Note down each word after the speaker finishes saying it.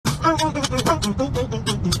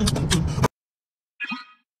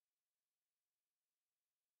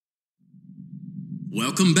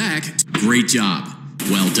Welcome back. Great job.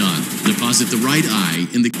 Well done. Deposit the right eye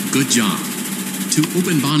in the good job. To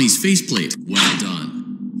open Bonnie's faceplate. Well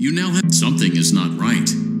done. You now have something is not right.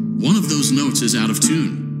 One of those notes is out of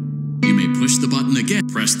tune. You may push the button again.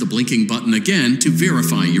 Press the blinking button again to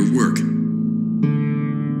verify your work.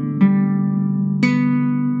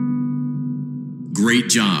 Great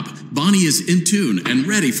job. Bonnie is in tune and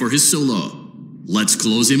ready for his solo. Let's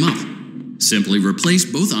close him up. Simply replace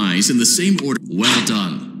both eyes in the same order. Well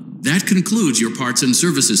done. That concludes your parts and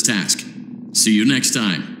services task. See you next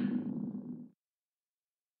time.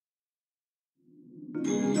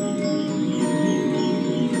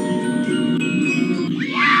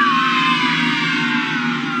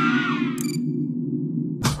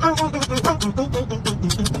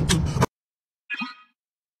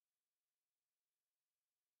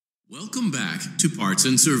 Welcome back to Parts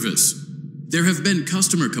and Service. There have been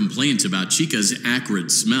customer complaints about Chica's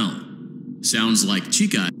acrid smell. Sounds like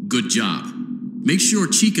Chica, good job. Make sure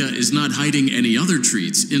Chica is not hiding any other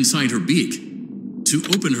treats inside her beak. To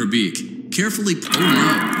open her beak, carefully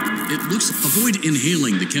avoid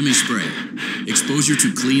inhaling the chemi spray. Exposure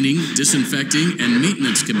to cleaning, disinfecting, and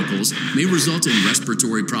maintenance chemicals may result in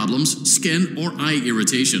respiratory problems, skin, or eye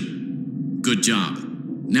irritation. Good job.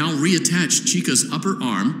 Now reattach Chica's upper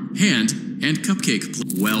arm, hand, and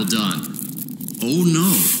cupcake. Well done. Oh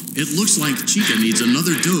no, it looks like Chica needs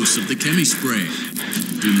another dose of the chemi spray.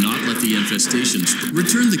 Do not let the infestation spread.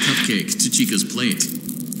 Return the cupcake to Chica's plate.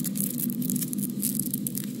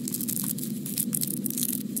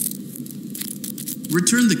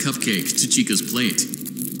 Return the cupcake to Chica's plate.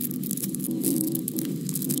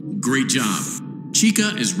 Great job.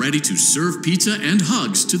 Chica is ready to serve pizza and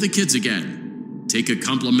hugs to the kids again. Take a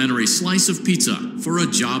complimentary slice of pizza for a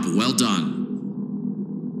job well done.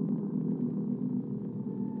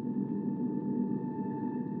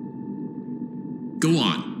 Go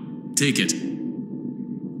on, take it.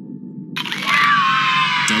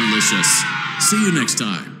 Delicious. See you next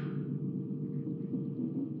time.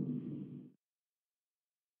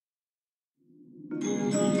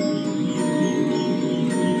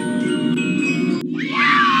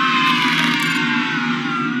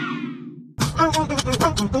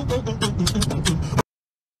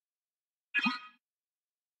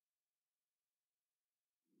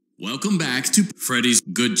 Welcome back to Freddy's.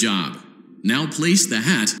 Good job. Now place the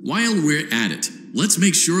hat while we're at it. Let's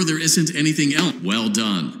make sure there isn't anything else. Well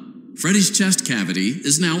done. Freddy's chest cavity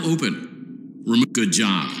is now open. Good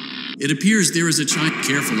job. It appears there is a child.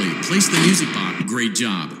 Carefully place the music box. Great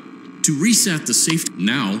job. To reset the safety.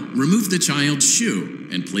 Now remove the child's shoe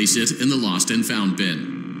and place it in the lost and found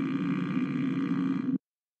bin.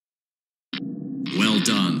 Well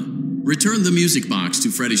done. Return the music box to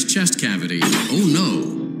Freddy's chest cavity. Oh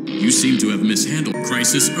no. You seem to have mishandled.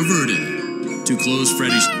 Crisis averted. To close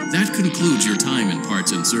Freddy's, that concludes your time in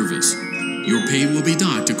parts and service. Your pay will be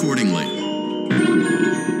docked accordingly.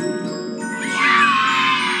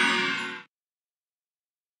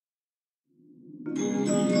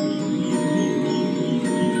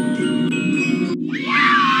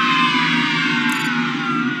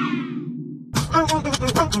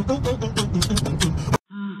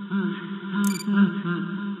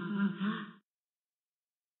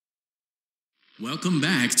 Welcome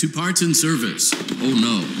back to Parts and Service. Oh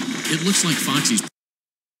no, it looks like Foxy's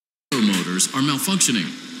motors are malfunctioning.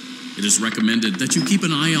 It is recommended that you keep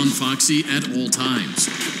an eye on Foxy at all times.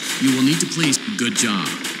 You will need to place. Good job.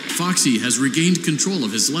 Foxy has regained control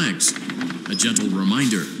of his legs. A gentle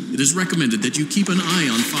reminder, it is recommended that you keep an eye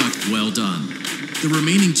on Fox. Well done. The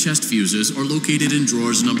remaining chest fuses are located in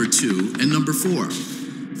drawers number 2 and number 4.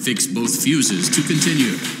 Fix both fuses to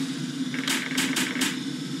continue.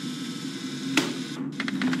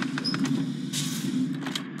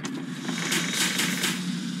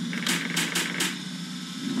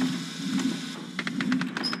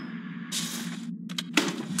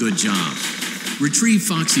 Good job. Retrieve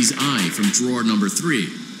Foxy's eye from drawer number 3.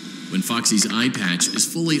 When Foxy's eye patch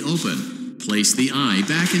is fully open, place the eye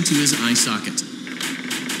back into his eye socket.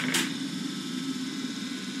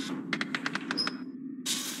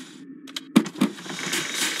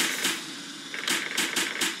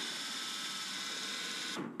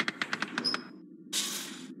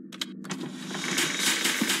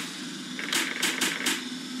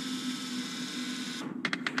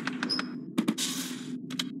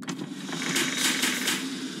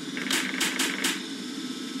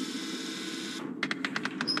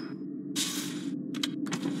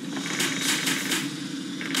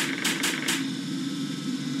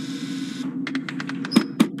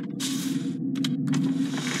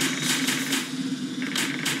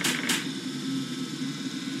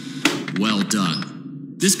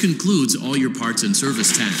 done. This concludes all your parts and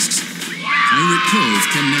service tasks. Pirate Cove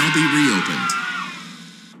can now be reopened.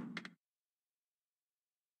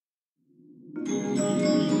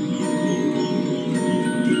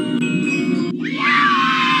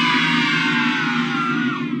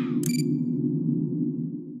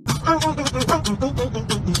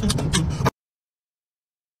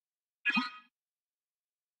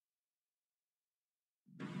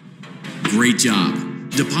 Great job.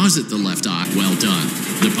 Deposit the left eye. Well done.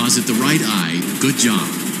 Deposit the right eye. Good job.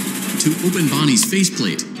 To open Bonnie's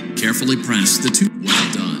faceplate, carefully press the two.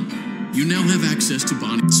 Well done. You now have access to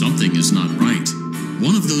Bonnie. Something is not right.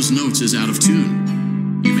 One of those notes is out of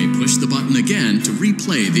tune. You may push the button again to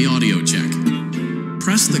replay the audio check.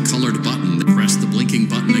 Press the colored button. Press the blinking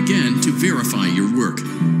button again to verify your work.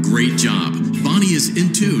 Great job. Bonnie is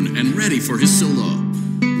in tune and ready for his solo.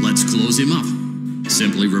 Let's close him up.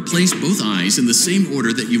 Simply replace both eyes in the same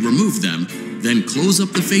order that you removed them, then close up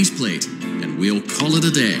the faceplate, and we'll call it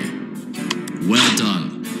a day. Well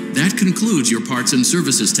done. That concludes your parts and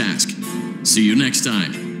services task. See you next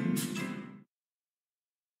time.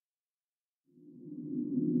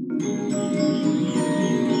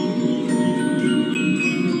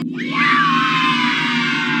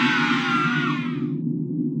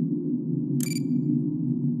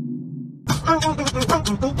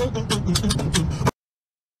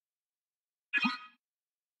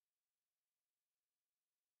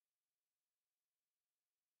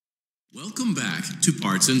 Welcome back to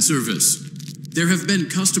Parts and Service. There have been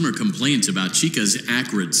customer complaints about Chica's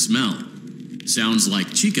acrid smell. Sounds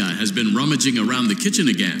like Chica has been rummaging around the kitchen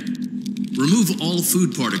again. Remove all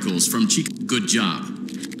food particles from Chica. Good job.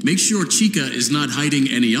 Make sure Chica is not hiding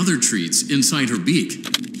any other treats inside her beak.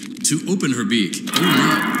 To open her beak, oh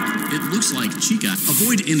no, it looks like Chica.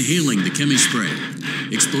 Avoid inhaling the chemi spray.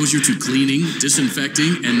 Exposure to cleaning,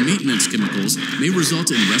 disinfecting, and maintenance chemicals may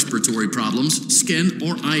result in respiratory problems, skin,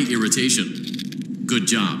 or eye irritation. Good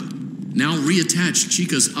job. Now reattach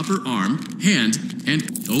Chica's upper arm, hand, and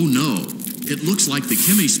oh no, it looks like the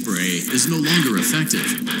chemi spray is no longer effective.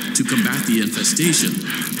 To combat the infestation,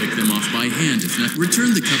 pick them off by hand if not.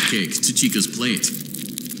 Return the cupcake to Chica's plate.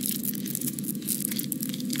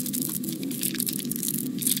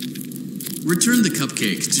 Return the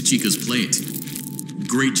cupcake to Chica's plate.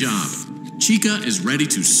 Great job. Chica is ready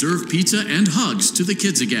to serve pizza and hugs to the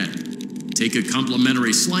kids again. Take a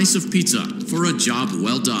complimentary slice of pizza for a job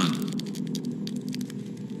well done.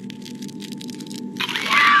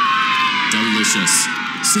 Delicious.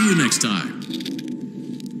 See you next time.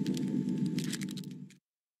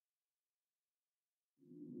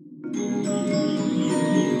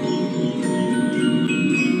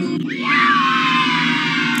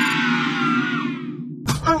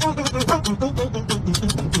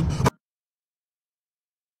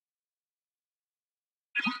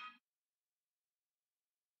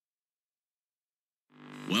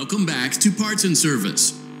 Welcome back to Parts and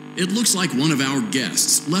Service. It looks like one of our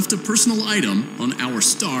guests left a personal item on our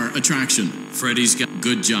star attraction. Freddy's got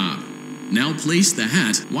good job. Now place the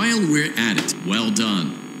hat while we're at it. Well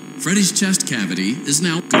done. Freddy's chest cavity is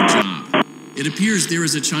now good job. It appears there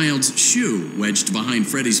is a child's shoe wedged behind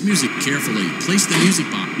Freddy's music. Carefully place the music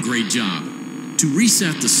box. Great job. To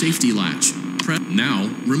reset the safety latch, now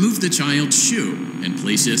remove the child's shoe and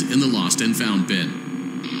place it in the lost and found bin.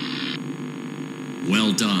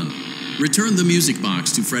 Well done. Return the music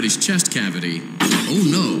box to Freddy's chest cavity. Oh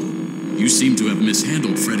no, you seem to have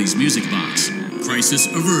mishandled Freddy's music box. Crisis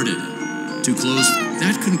averted. To close,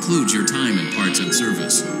 that concludes your time in Parts and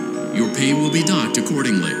Service. Your pay will be docked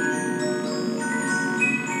accordingly.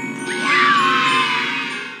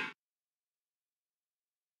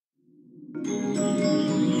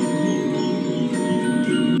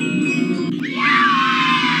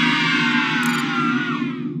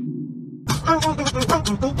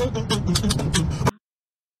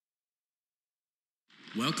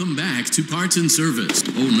 Welcome back to Parts and Service.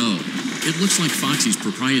 Oh no, it looks like Foxy's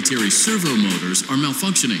proprietary servo motors are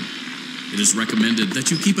malfunctioning. It is recommended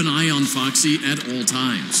that you keep an eye on Foxy at all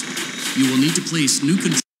times. You will need to place new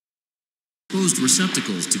exposed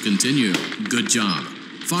receptacles to continue. Good job.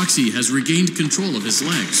 Foxy has regained control of his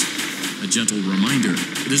legs. A gentle reminder,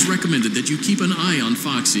 it is recommended that you keep an eye on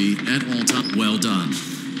Foxy at all times. Well done.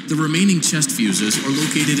 The remaining chest fuses are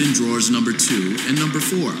located in drawers number 2 and number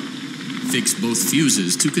 4. Fix both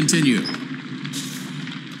fuses to continue.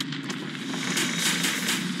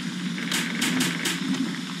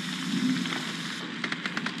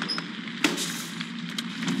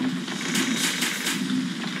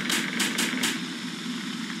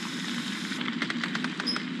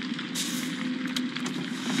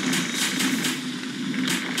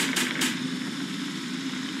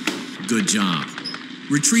 Good job.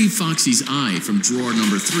 Retrieve Foxy's eye from drawer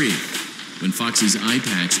number 3. When Foxy's eye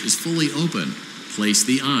patch is fully open, place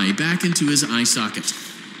the eye back into his eye socket.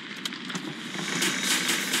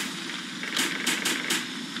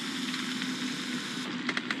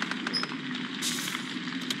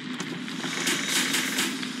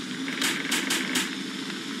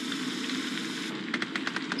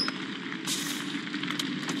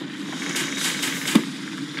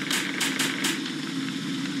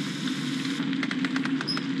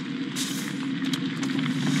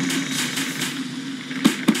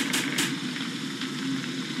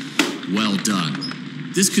 Well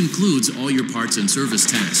done. This concludes all your parts and service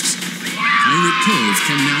tasks. Pirate Cove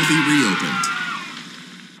can now be reopened.